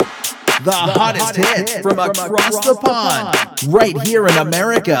The hottest hits from across the pond, right here in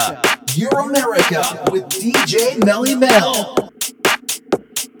America. Your America with DJ Melly Mel.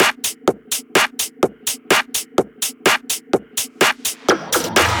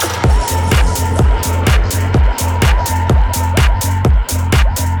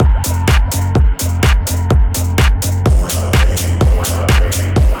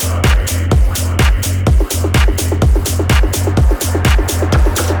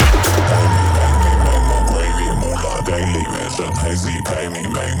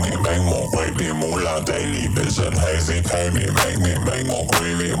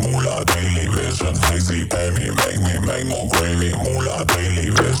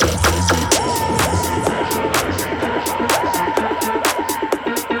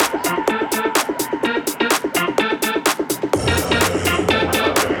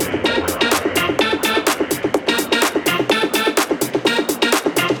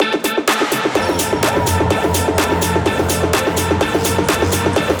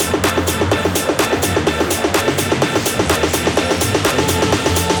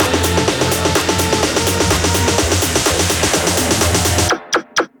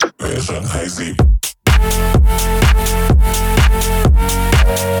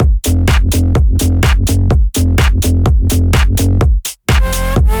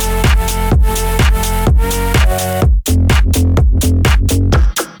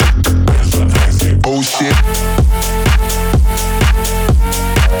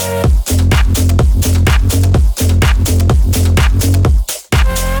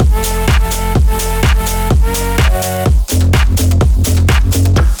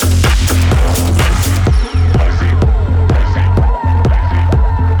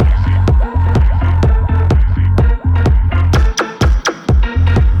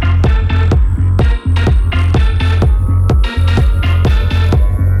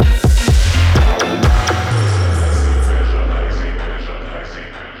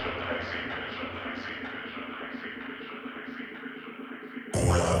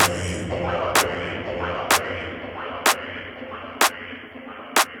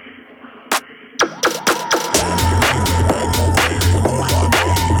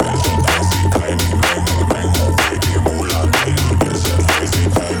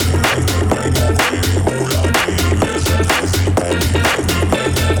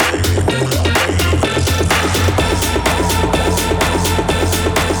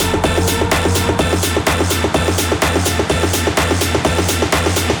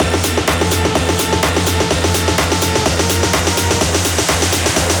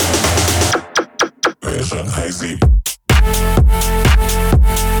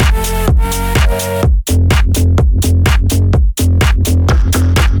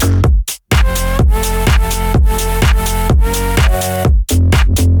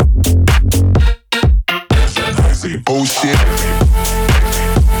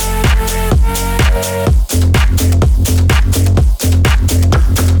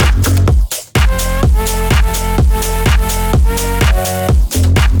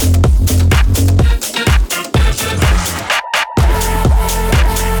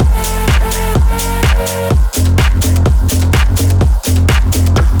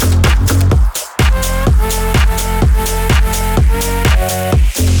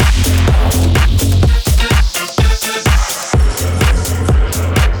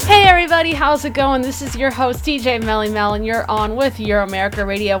 How's it going? This is your host DJ Melly Mel, and you're on with Your America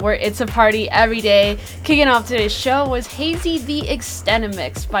Radio, where it's a party every day. Kicking off today's show was Hazy the Extended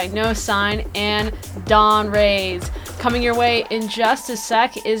Mix by No Sign and Don Reyes. Coming your way in just a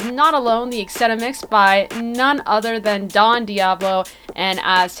sec is Not Alone, the Extended Mix by none other than Don Diablo and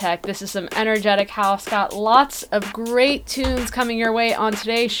Aztec. This is some energetic house. Got lots of great tunes coming your way on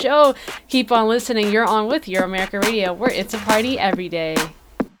today's show. Keep on listening. You're on with Your America Radio, where it's a party every day.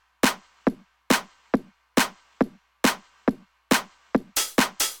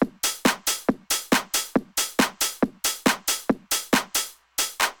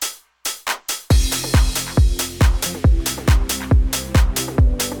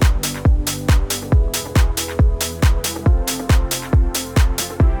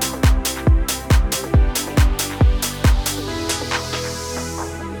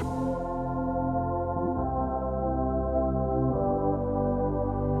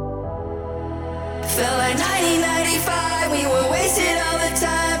 Felt like 1995, we were wasted all the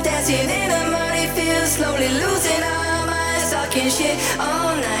time, dancing in the muddy fields, slowly losing our minds, talking shit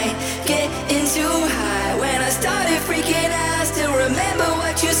all night, getting too high. When I started freaking out, still remember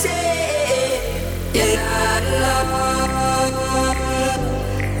what you said. You're not alone.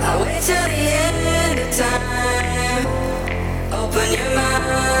 I'll wait till the end of time. Open your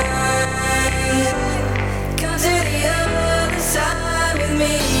mind.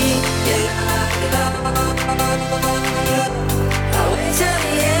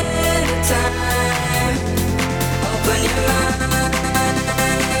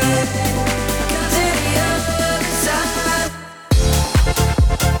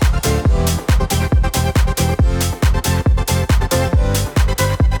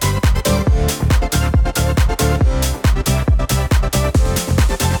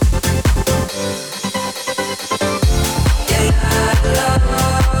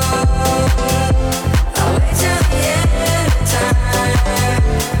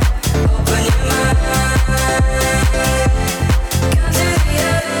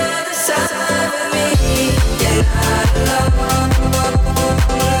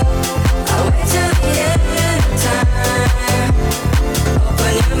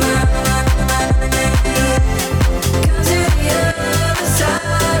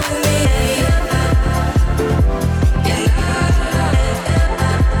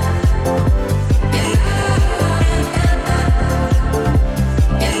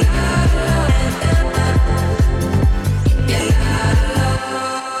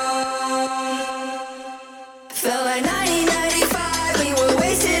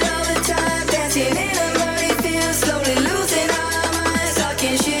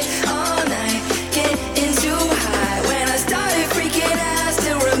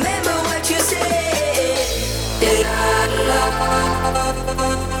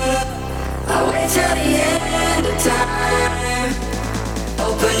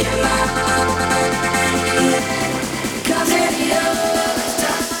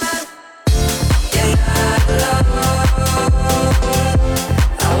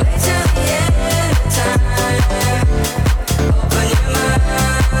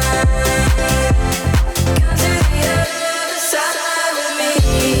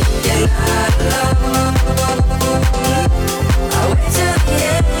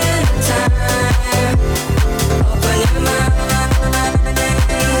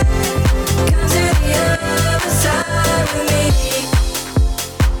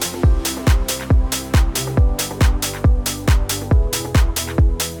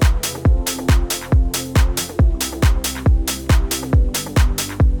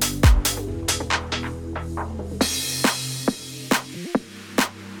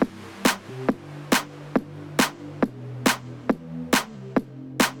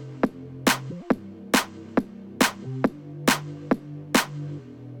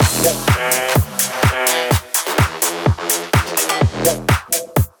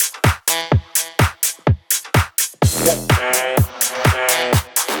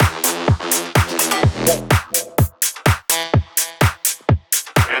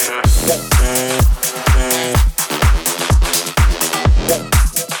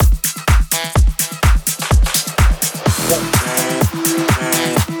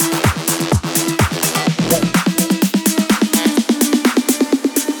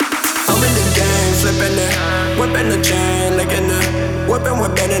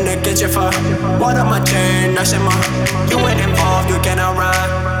 catch it for. One of my chain, nothing more. You ain't involved, you cannot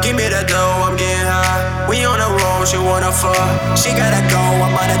rhyme. Give me the dough, I'm getting high. We on the road, she wanna fuck. She gotta go,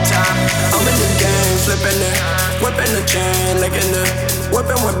 I'm out of time. I'm in the game, flipping it. Whipping the chain, licking it.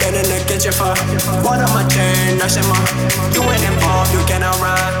 Whipping with Ben in the kitchen for. One of my chain, nothing more. You ain't involved, you cannot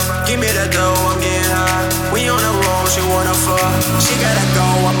rhyme. Give me the dough, I'm getting high. We on the road, she wanna fuck. She gotta go,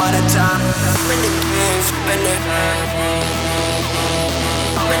 I'm out of time. I'm in the game, flipping it.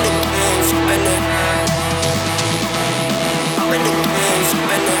 I'm in the game, flipping it. I'm in the game,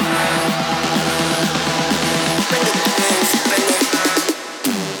 flipping it. I'm in the game, flipping it.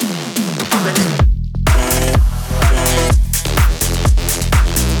 I'm in the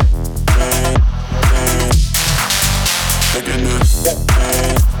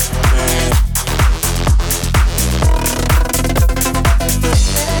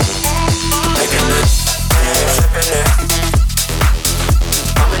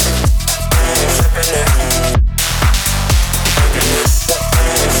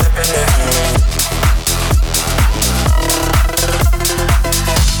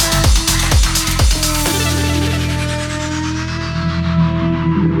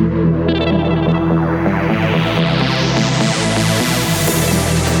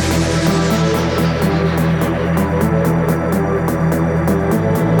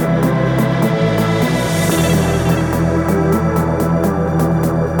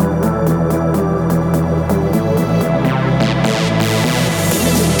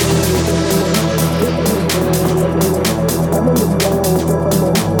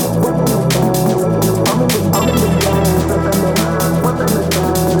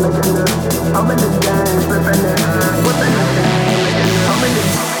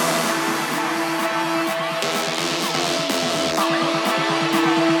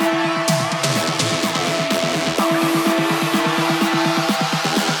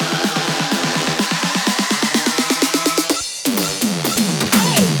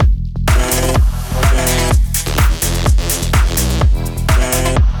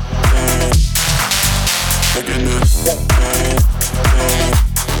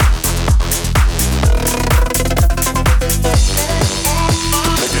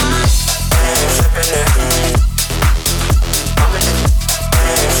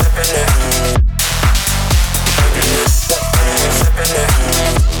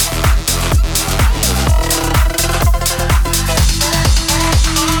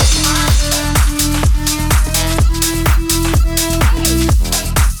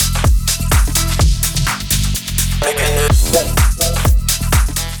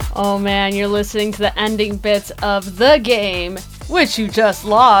Oh man, you're listening to the ending bits of The Game, which you just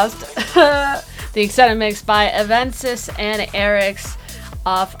lost. The extended mix by Avensis and Eric's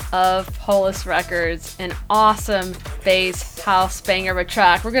off of Polis Records. An awesome bass house banger of a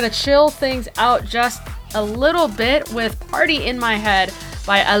track. We're gonna chill things out just a little bit with Party in My Head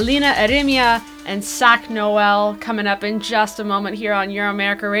by Alina Erimia and Sac Noel coming up in just a moment here on Euro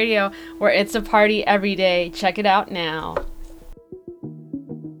America Radio, where it's a party every day. Check it out now.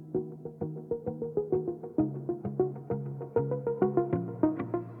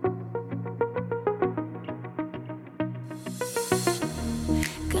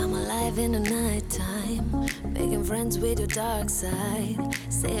 In the nighttime, making friends with your dark side.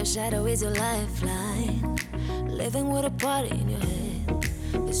 Say your shadow is your lifeline. Living with a party in your head.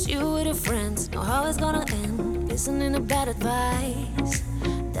 It's you with your friends, know how it's gonna end. Listening to bad advice,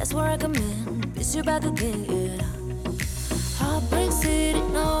 that's where I come in. Miss you back again, yeah. Heartbreak City,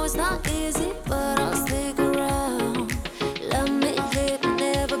 no, it's not easy, but I'll stick around. Let me hit,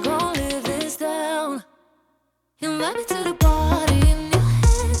 never gonna live this down. Invite me to the party.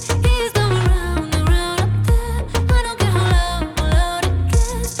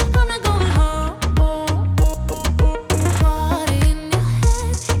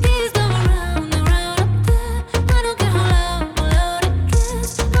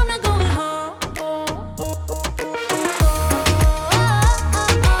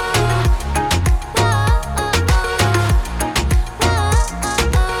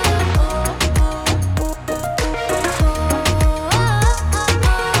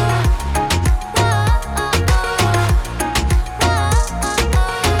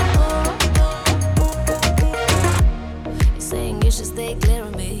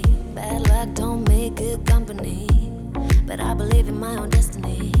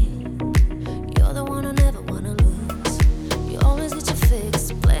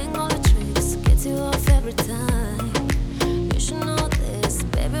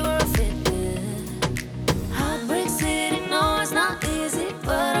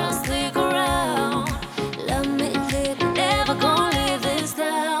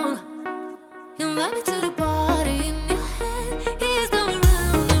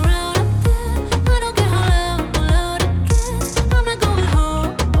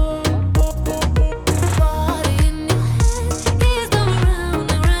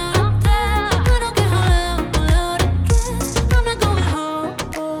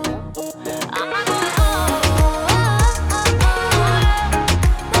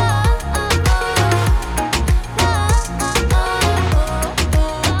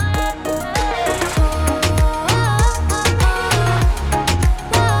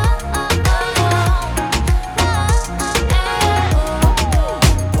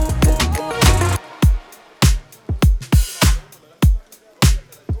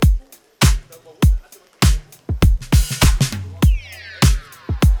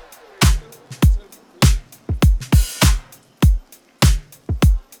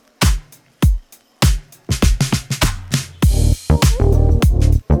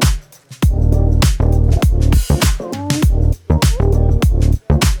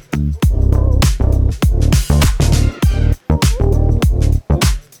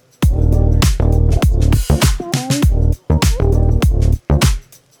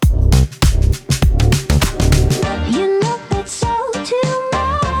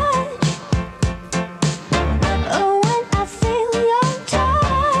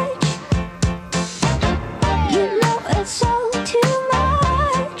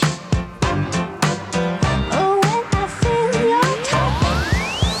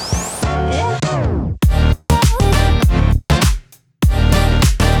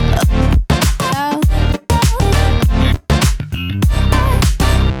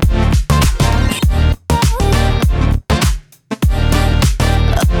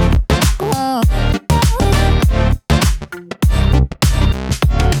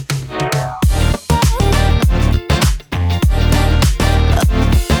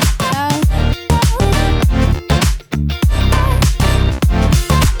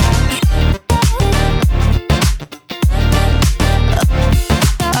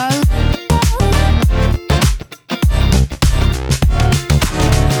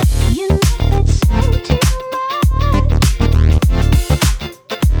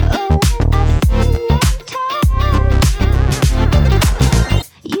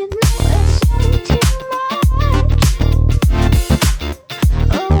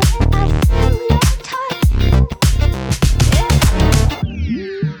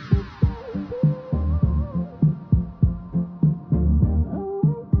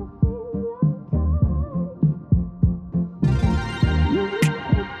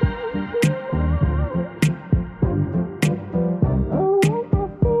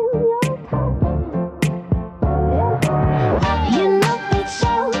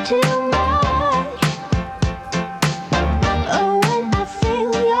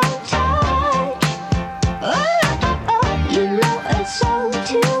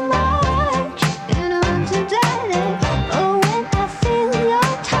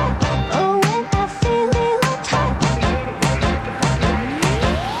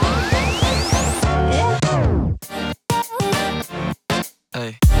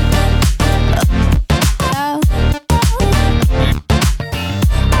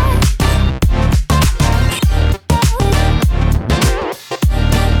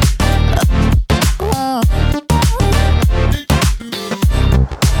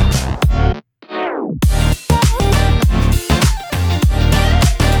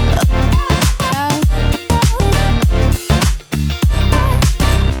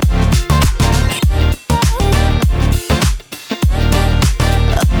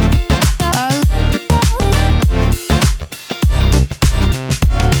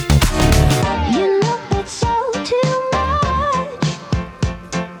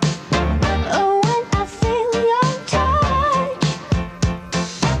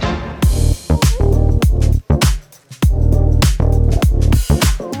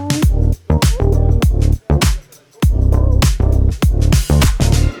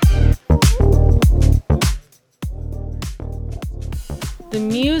 The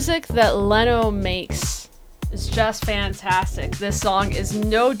music that Leno makes is just fantastic. This song is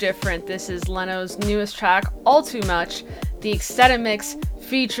no different. This is Leno's newest track, All Too Much, the extended mix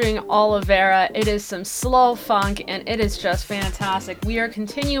featuring Olivera. It is some slow funk and it is just fantastic. We are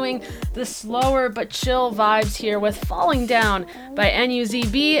continuing the slower but chill vibes here with Falling Down by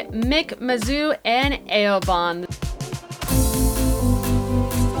NUZB, Mick Mizzou, and Aobon.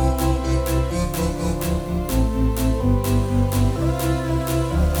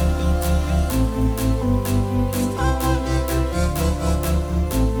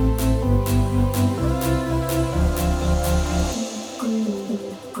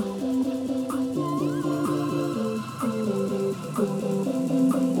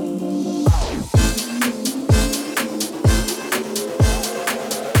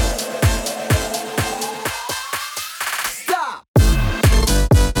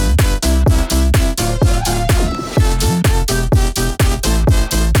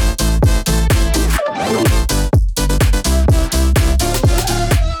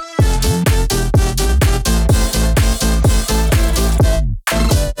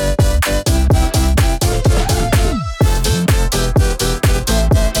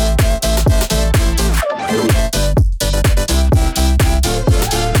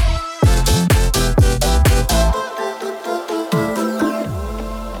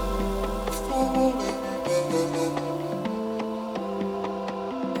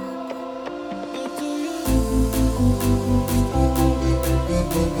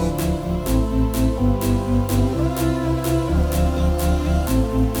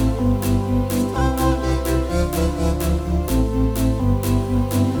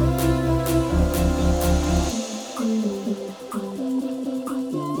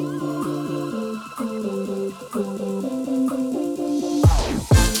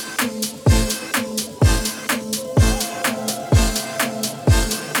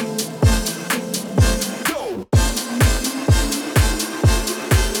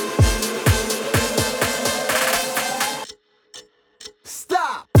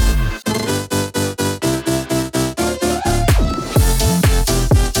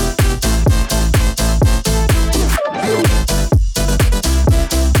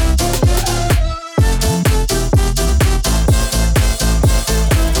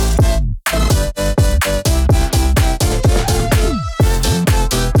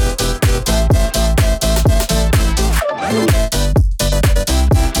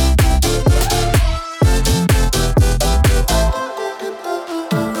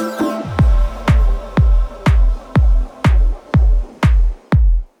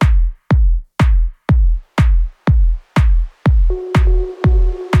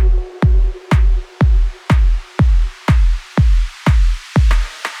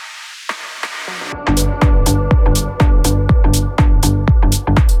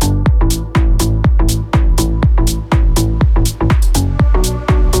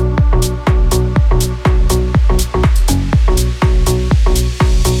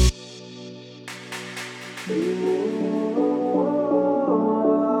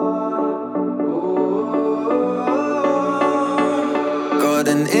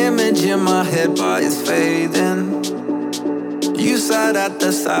 in my head, but it's fading. You sat at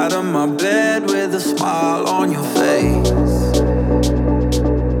the side of my bed with a smile on your face.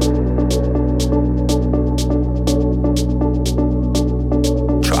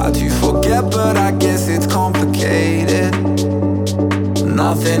 Try to forget, but I guess it's complicated.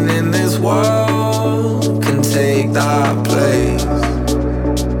 Nothing in this world can take that place.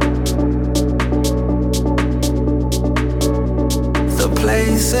 The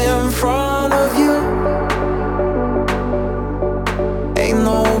place in front of you, ain't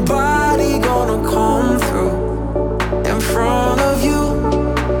nobody gonna come through. In front of you,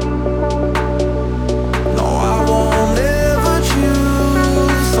 no, I won't ever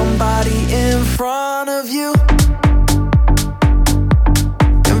choose somebody in front of you.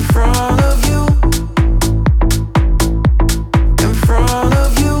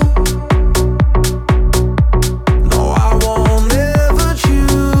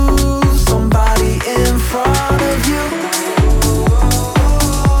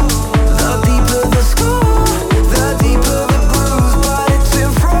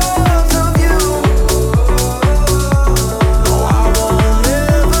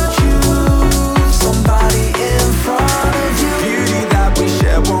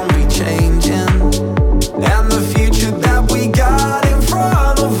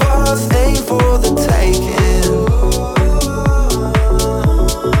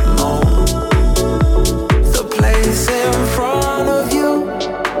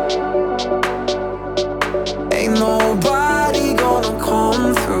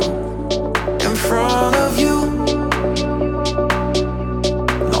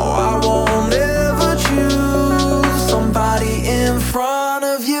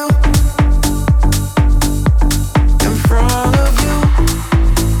 of you. In front of you.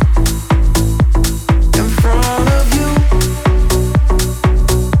 In front of you.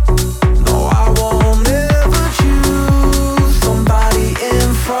 No, I won't ever choose somebody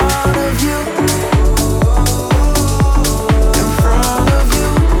in front of you. In front of you.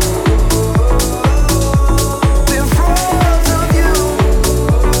 In front of you.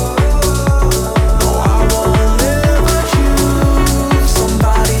 No, I won't ever choose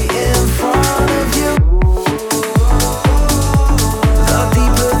somebody in front of you. The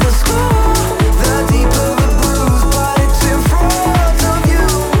deeper the scar, the deeper the bruise, but it's in front of you.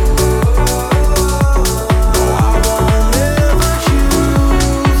 No, I won't ever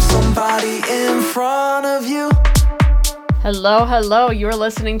choose somebody in front of you. Hello, hello. You're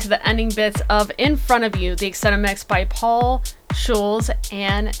listening to the ending bits of In Front of You, the extended mix by Paul Schulz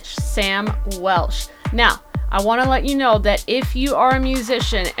and Sam Welsh. Now, I want to let you know that if you are a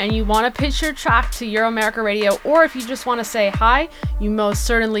musician and you want to pitch your track to Euro America Radio, or if you just want to say hi, you most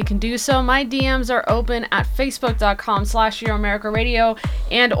certainly can do so. My DMs are open at facebook.com/Euro America Radio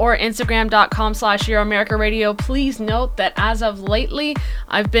and or instagram.com/Euro America Radio. Please note that as of lately,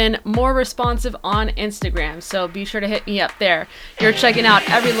 I've been more responsive on Instagram, so be sure to hit me up there. You're checking out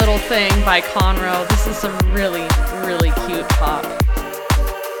Every Little Thing by Conroe. This is some really, really cute pop.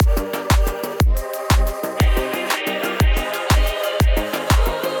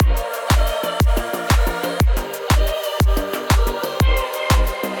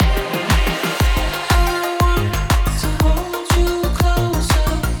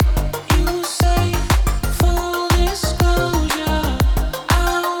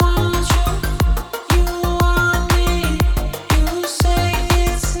 Say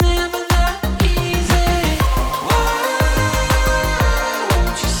it's never that easy. Why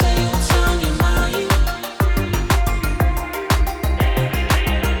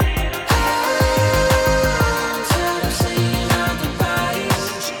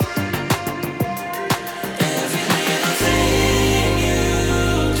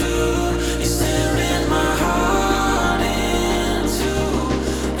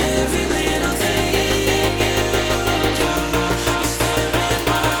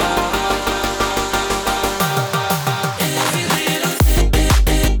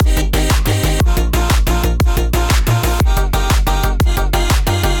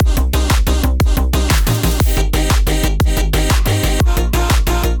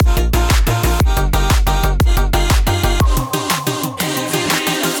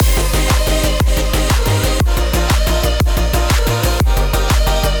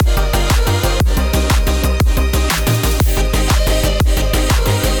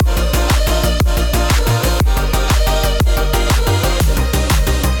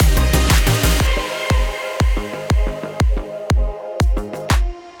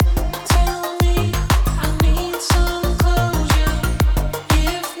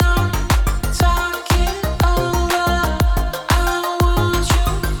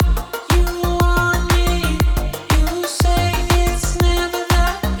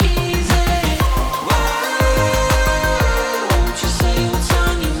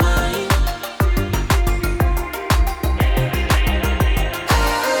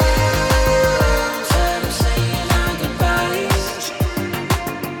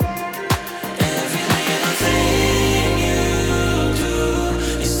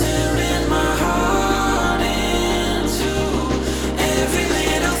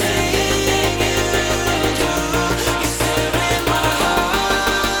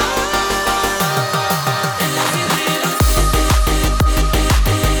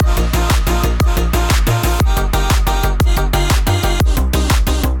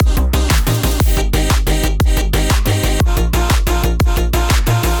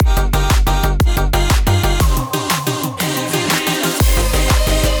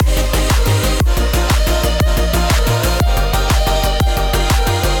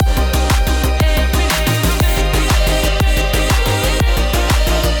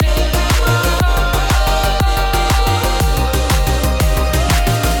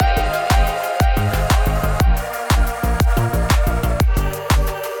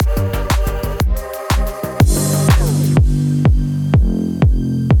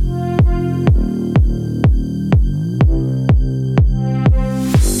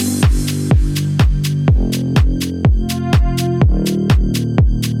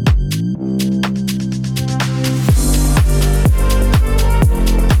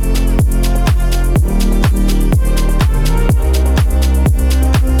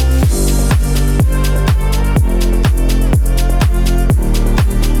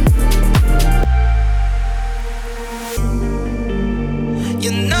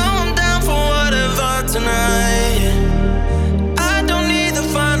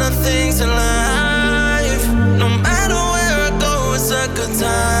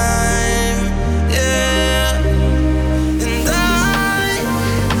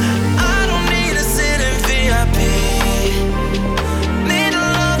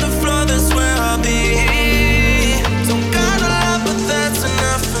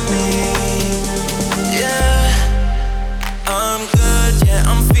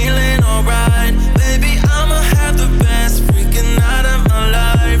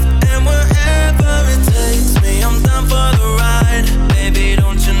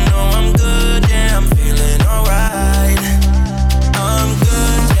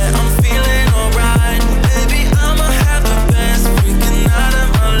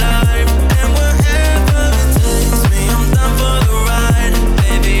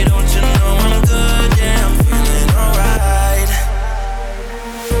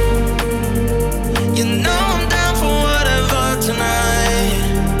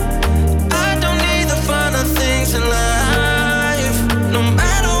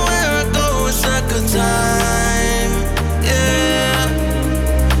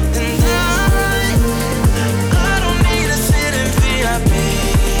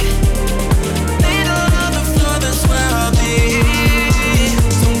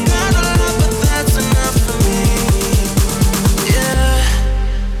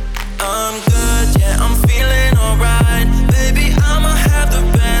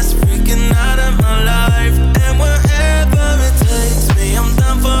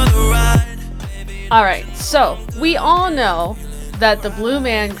So, we all know that the Blue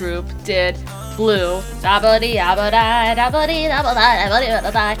Man Group did Blue. That's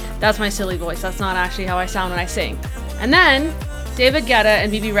my silly voice. That's not actually how I sound when I sing. And then David Guetta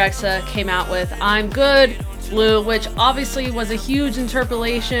and Bebe Rexha came out with I'm Good, Blue, which obviously was a huge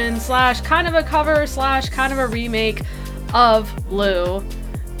interpolation / kind of a cover / kind of a remake of Blue.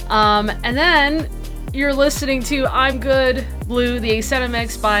 And then you're listening to I'm Good, Blue, the extended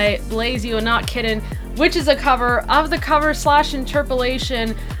mix by Blaze You and Not Kiddin', which is a cover of the cover /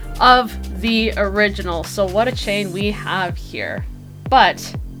 interpolation of the original. So what a chain we have here.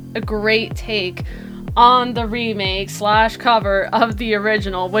 But a great take on the remake / cover of the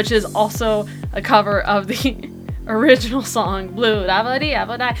original, which is also a cover of the original song Blue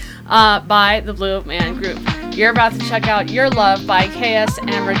by the Blue Man Group. You're about to check out Your Love by KS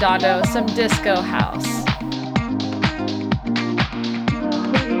and Redondo, some disco house.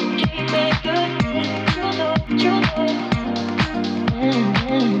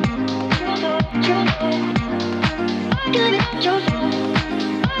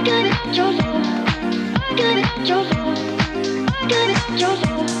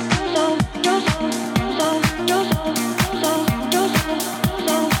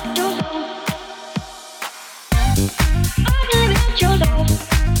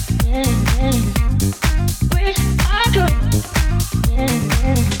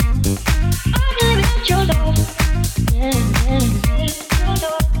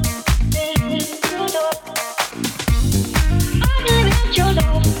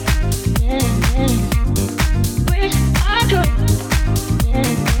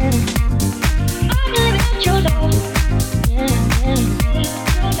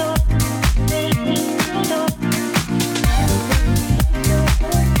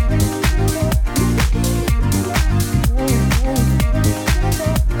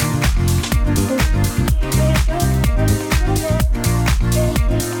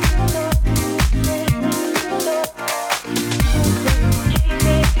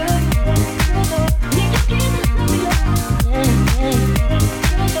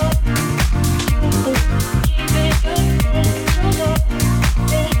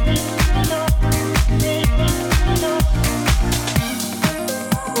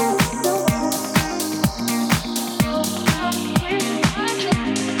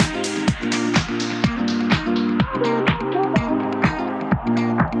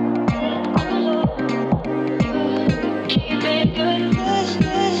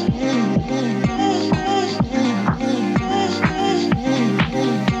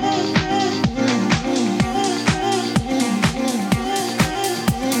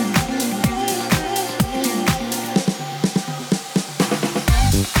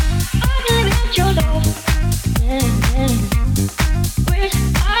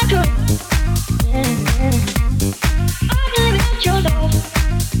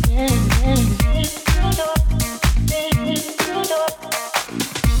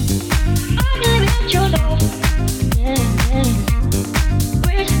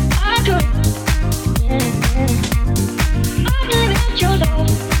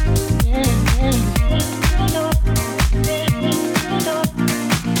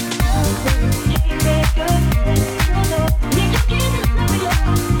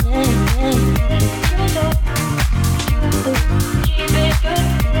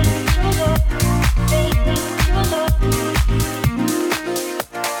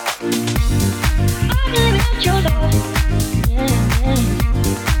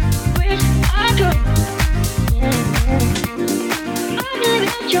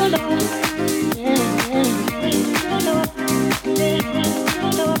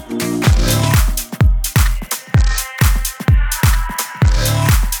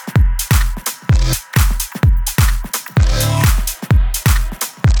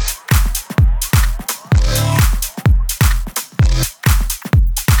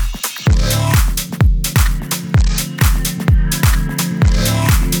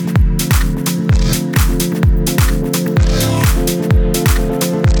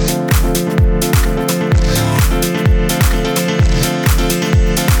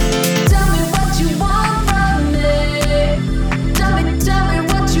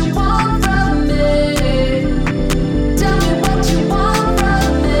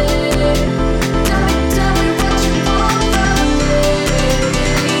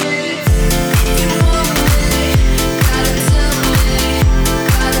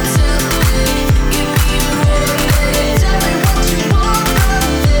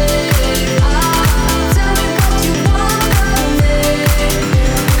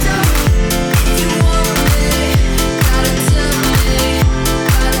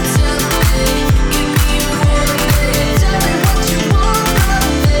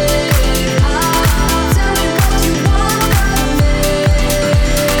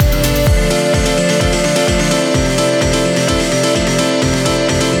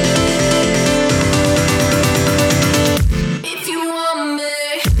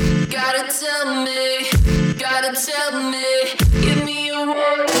 tell me, gotta tell me, give me a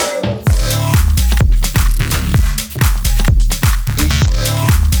warning.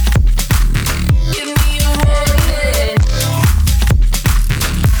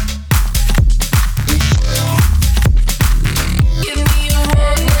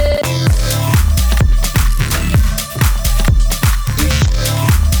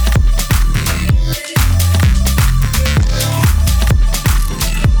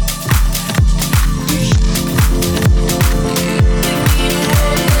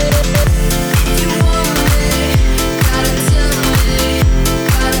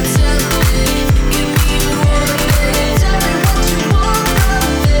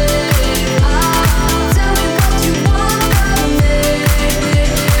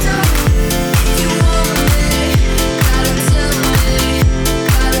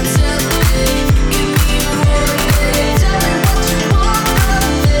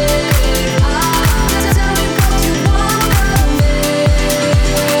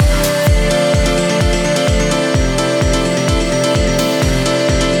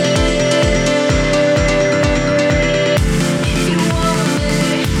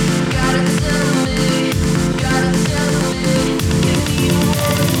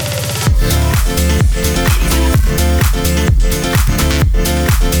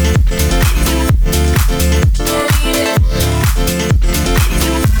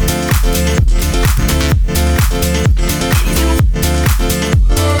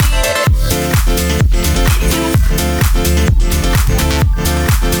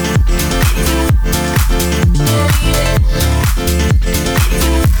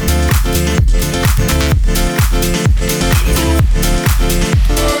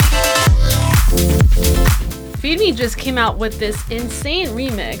 Just came out with this insane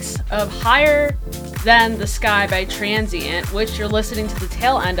remix of Higher Than the Sky by Transient, which you're listening to the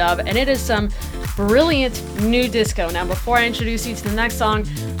tail end of, and it is some brilliant new disco. Now, before I introduce you to the next song,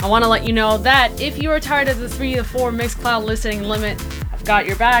 I want to let you know that if you are tired of the 3 to 4 Mixcloud listening limit, I've got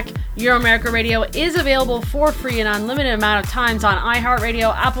your back. Euro America Radio is available for free an unlimited amount of times on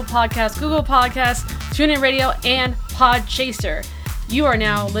iHeartRadio, Apple Podcasts, Google Podcasts, TuneIn Radio, and Podchaser. You are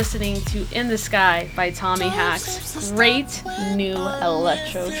now listening to In the Sky by Tommy Hacks. Great new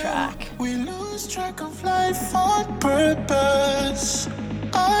electro track. We lose track of life on purpose.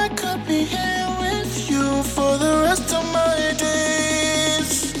 I could be here with you for the rest of my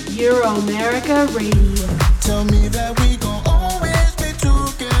days. Euro America Radio. Tell me that we gon' always be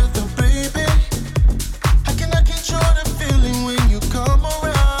together, baby. I cannot control the feeling when you come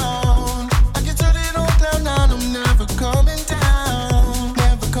around. I can turn it all down, now I'm never coming down.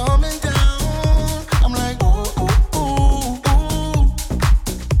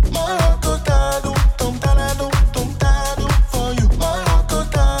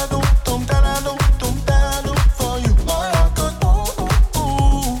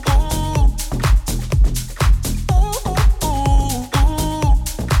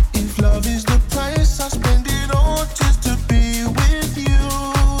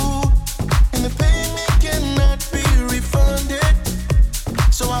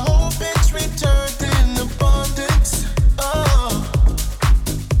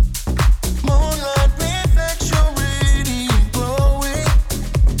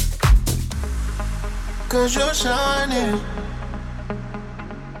 Cause you're shining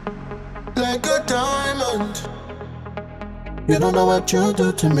like a diamond. You don't know what you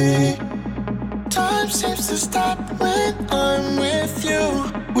do to me. Time seems to stop when I'm with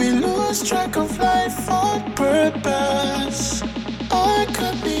you. We lose track of life on purpose. I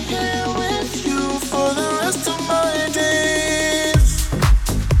could be here with you for the rest of my days.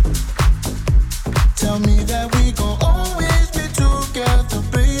 Tell me that we gon' always be together,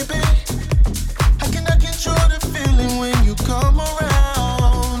 baby. When you come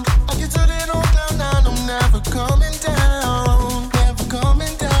around, I can turn it all down, now I'm never coming down, never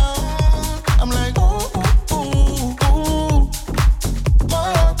coming down. I'm like, ooh, ooh, ooh, ooh.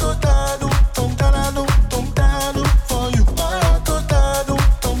 My heart goes da-do, dum, da-da-do, dum, da-do for you. My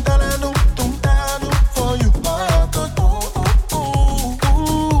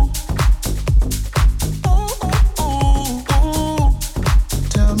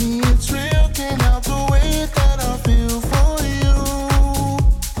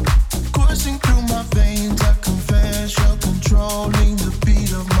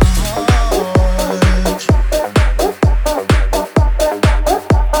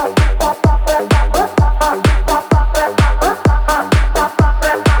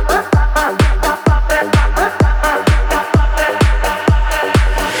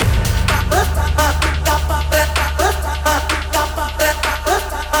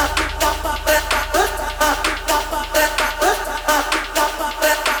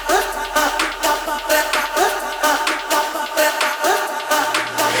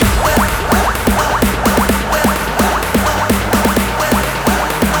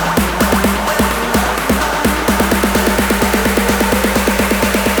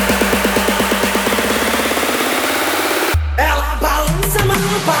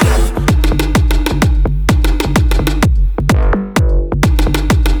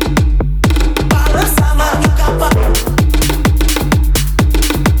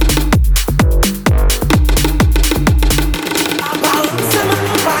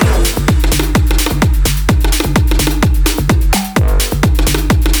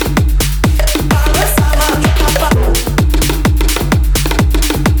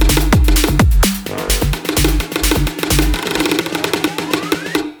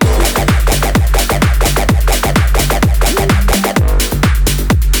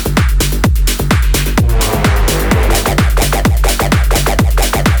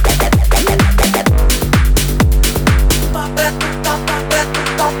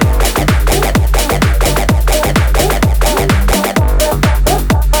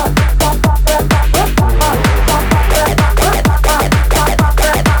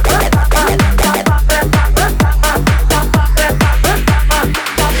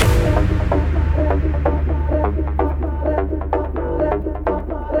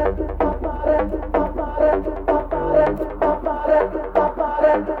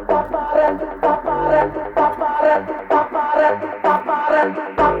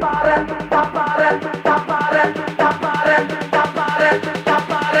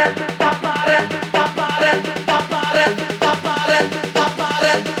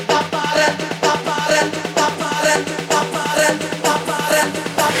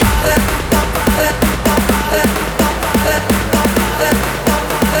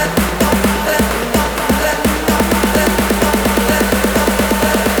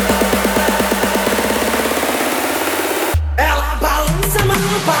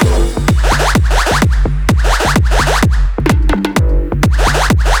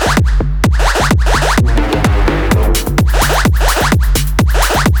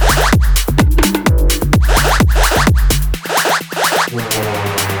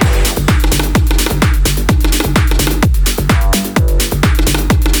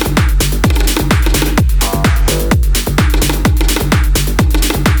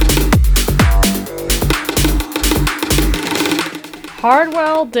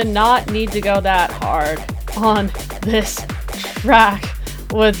Hardwell did not need to go that hard on this track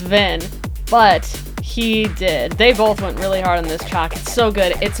with Vin, but he did. They both went really hard on this track. It's so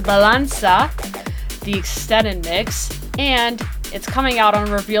good. It's Balanza, the extended mix, and it's coming out on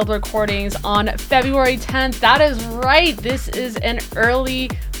Revealed Recordings on February 10th. That is right. This is an early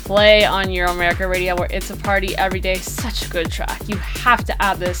play on Euro America Radio, where it's a party every day. Such a good track. You have to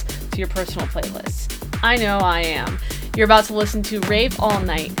add this to your personal playlist. I know I am. You're about to listen to Rave All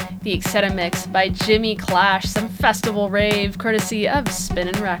Night, the extended mix by Jimmy Clash, some festival rave courtesy of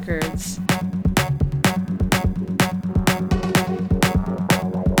Spinnin' Records.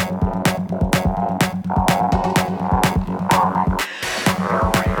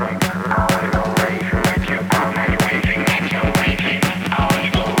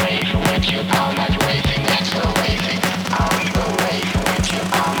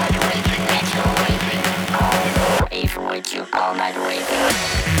 All night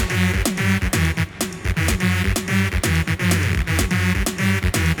raving.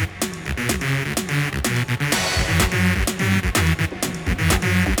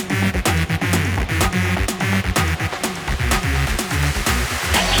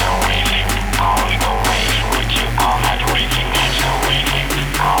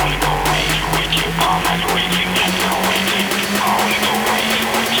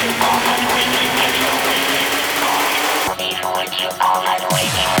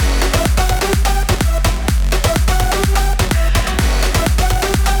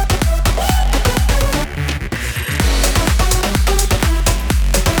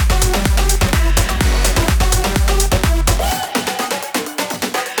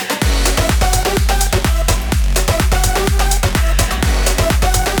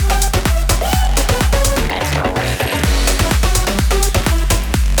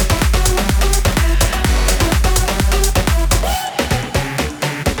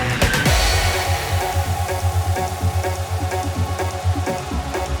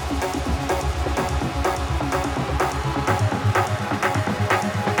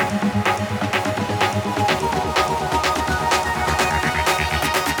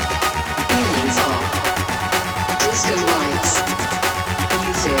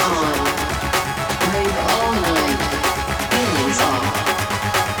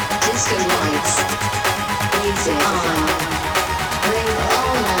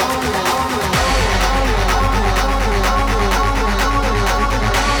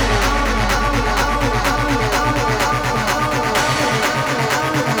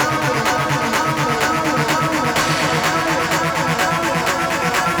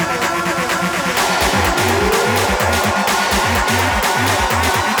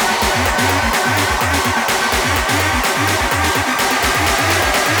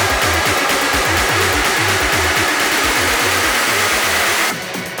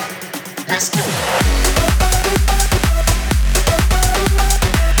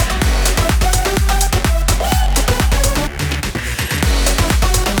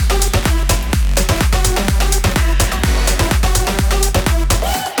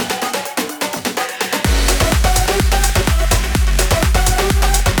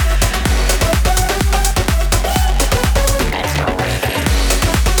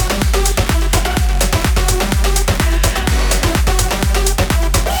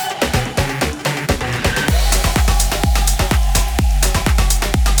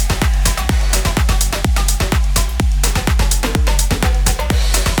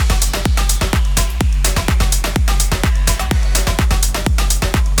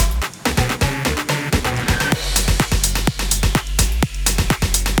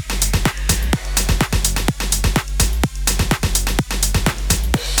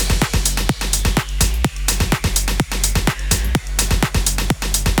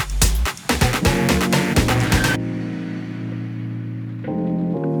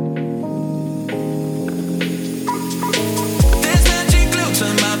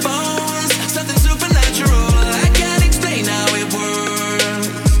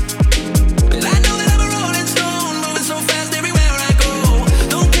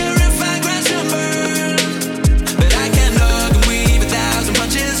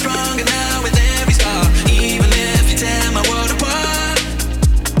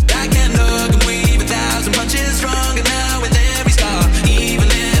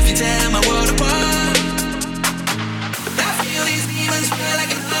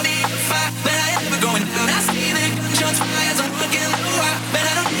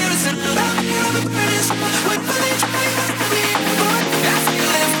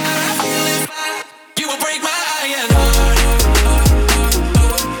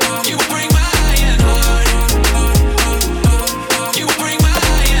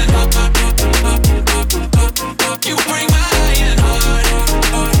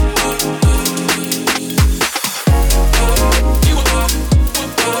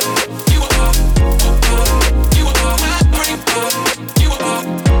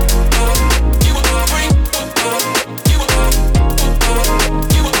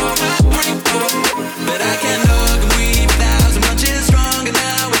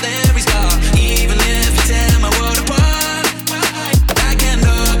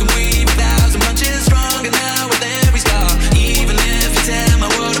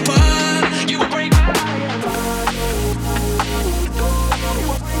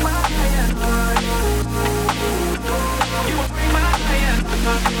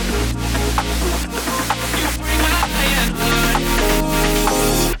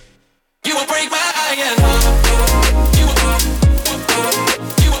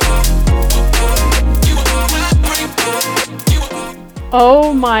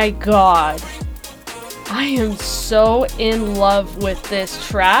 Oh my god. I am so in love with this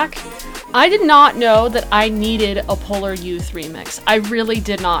track. I did not know that I needed a Polar Youth remix. I really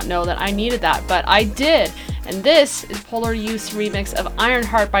did not know that I needed that, but I did. And this is Polar Youth's remix of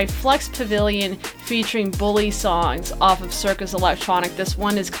Ironheart by Flex Pavilion featuring Bully songs off of Circus Electronic. This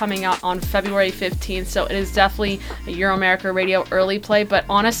one is coming out on February 15th, so it is definitely a Euro America Radio early play, but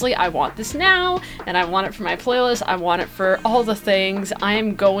honestly, I want this now, and I want it for my playlist. I want it for all the things. I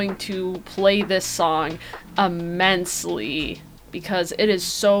am going to play this song immensely because it is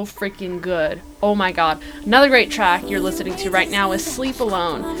so freaking good. Oh my god. Another great track you're listening to right now is Sleep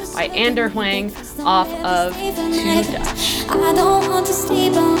Alone by Ander Huang off of Too Dutch. I don't want to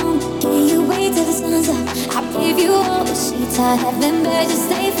sleep alone. Can you wait till the sun's up? I give you all the sheets I have in bed. Just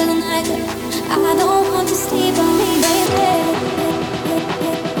stay for the night. I don't want to sleep alone, baby.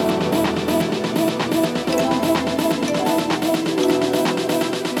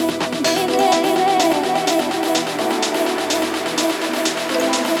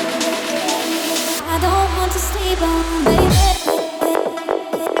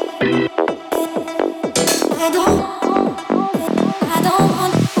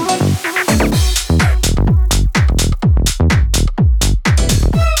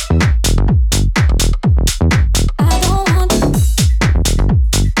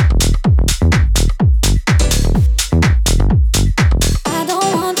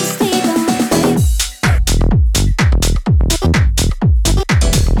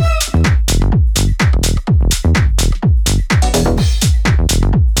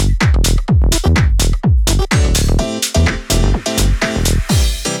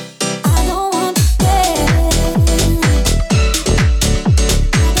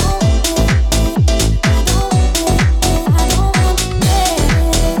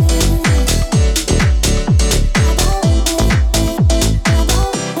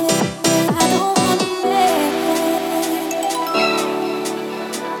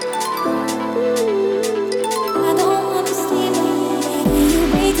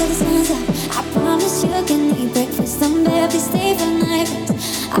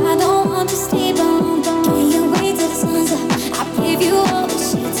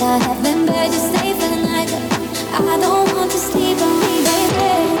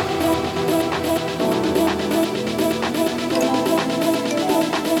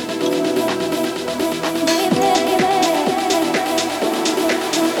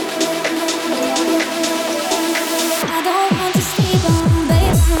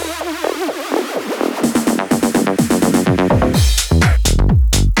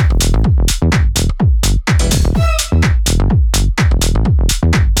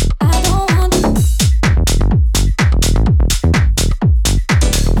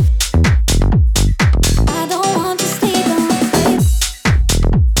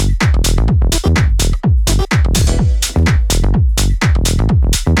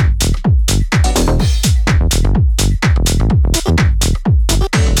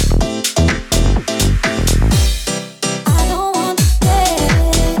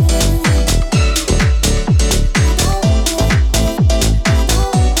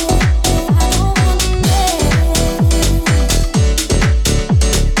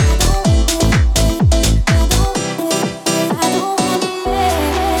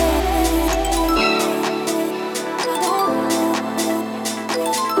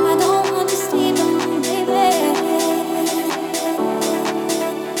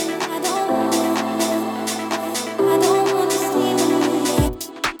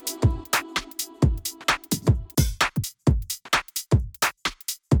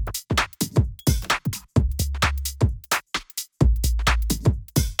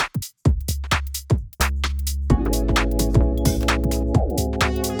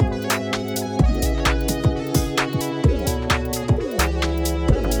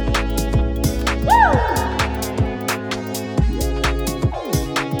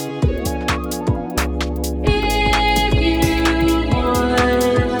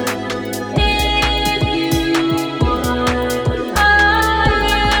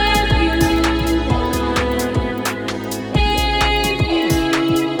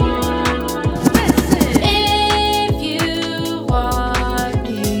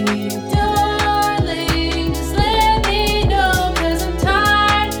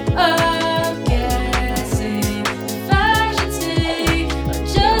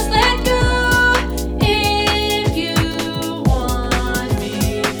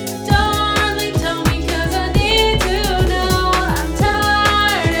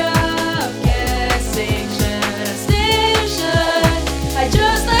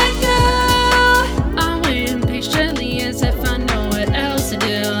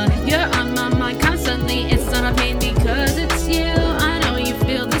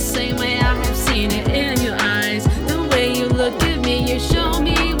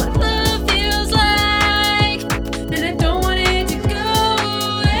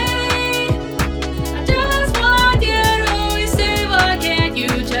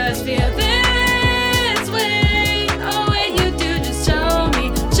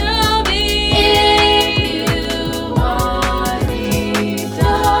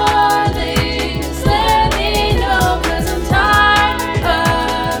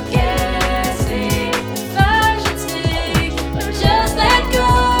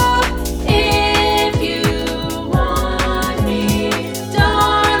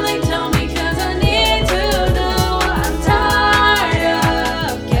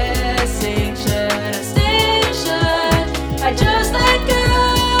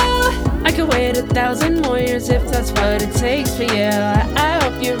 1,000 more years if that's what it takes for you. I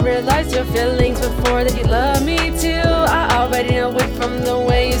hope you realize your feelings before that you love me too. I already know it from the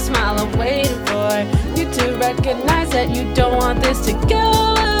way you smile. I'm waiting for you to recognize that you don't want this to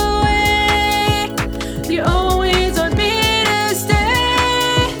go away. You always want me to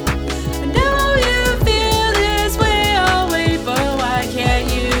stay. I know you feel this way. I'll wait, but why can't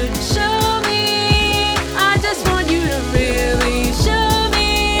you just show me? I just want you to really show me.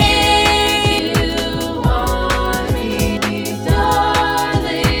 If you want me,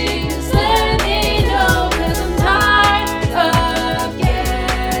 darling, just let me know, 'cause I'm tired of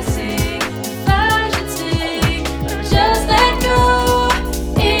guessing if I should stay or just let go.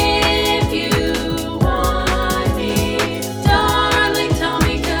 If you want me, darling, tell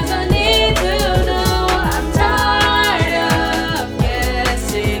me, 'cause I need to know. I'm tired of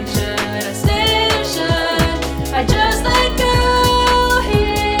guessing. Should I stay or should I just let go?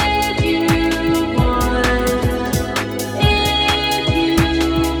 If you want, if you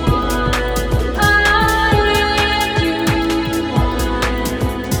want, I will. If you want,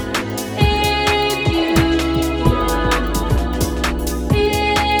 if you want,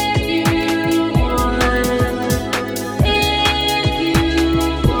 if you want, if you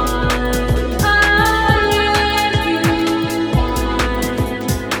want, I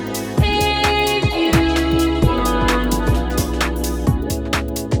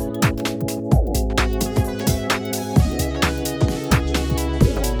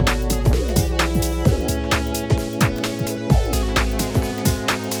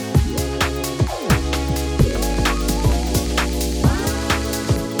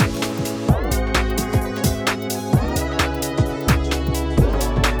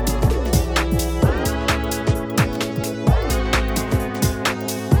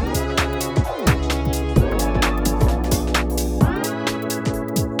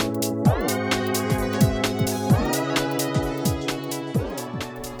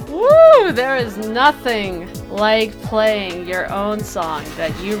Woo! There is nothing like playing your own song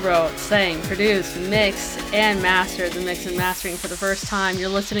that you wrote, sang, produced, mixed, and mastered. The mix and mastering for the first time. You're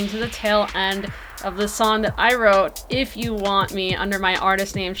listening to the tail end of the song that I wrote, If You Want Me, under my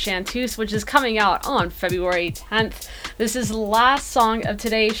artist name Chanteuse, which is coming out on February 10th. This is the last song of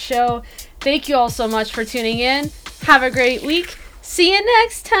today's show. Thank you all so much for tuning in. Have a great week. See you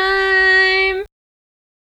next time.